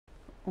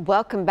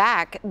Welcome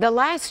back. The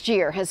last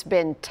year has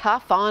been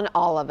tough on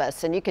all of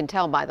us, and you can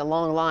tell by the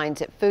long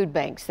lines at food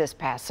banks this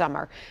past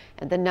summer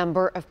and the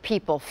number of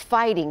people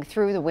fighting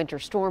through the winter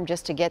storm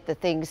just to get the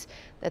things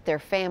that their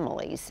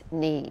families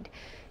need.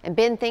 And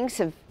Ben, things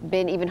have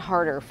been even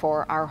harder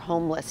for our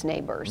homeless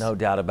neighbors. No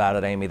doubt about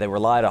it, Amy. They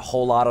relied a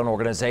whole lot on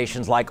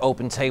organizations like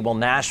Open Table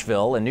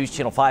Nashville. And News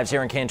Channel 5's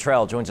Aaron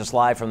Cantrell joins us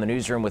live from the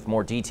newsroom with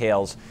more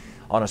details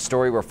on a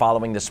story we're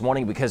following this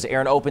morning, because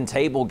Aaron, Open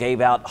Table gave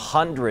out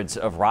hundreds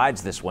of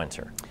rides this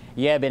winter.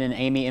 Yeah, Ben and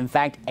Amy, in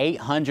fact,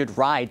 800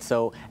 rides.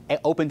 So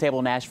Open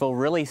Table Nashville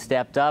really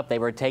stepped up. They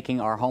were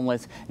taking our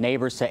homeless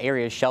neighbors to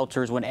area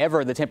shelters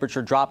whenever the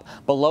temperature dropped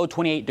below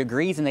 28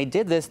 degrees. And they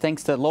did this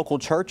thanks to local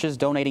churches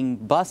donating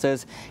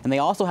buses. And they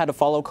also had to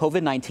follow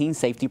COVID-19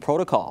 safety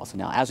protocols.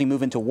 Now, as we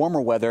move into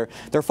warmer weather,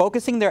 they're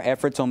focusing their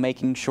efforts on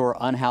making sure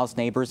unhoused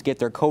neighbors get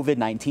their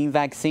COVID-19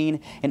 vaccine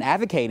and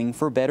advocating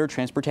for better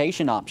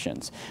transportation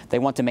options. They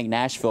want to make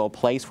Nashville a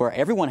place where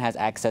everyone has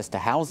access to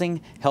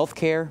housing, health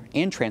care,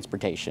 and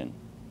transportation.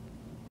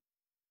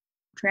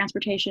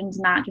 Transportation is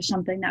not just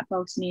something that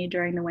folks need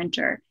during the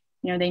winter.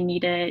 You know, they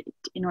need it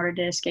in order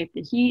to escape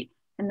the heat.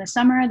 In the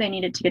summer, they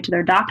need it to get to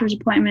their doctor's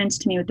appointments,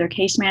 to meet with their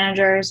case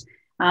managers.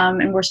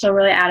 And we're still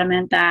really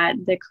adamant that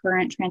the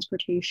current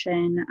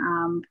transportation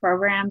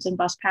programs and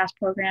bus pass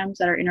programs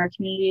that are in our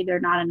community, they're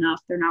not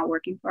enough. They're not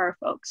working for our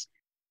folks.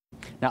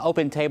 Now,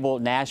 Open Table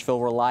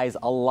Nashville relies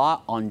a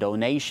lot on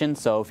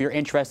donations, so if you're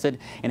interested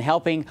in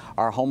helping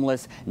our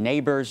homeless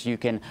neighbors, you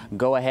can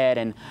go ahead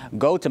and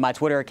go to my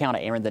Twitter account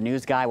at Aaron the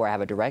News Guy, where I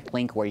have a direct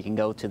link where you can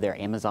go to their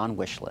Amazon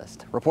wish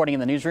list. Reporting in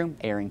the newsroom,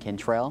 Aaron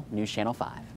Cantrell, News Channel 5.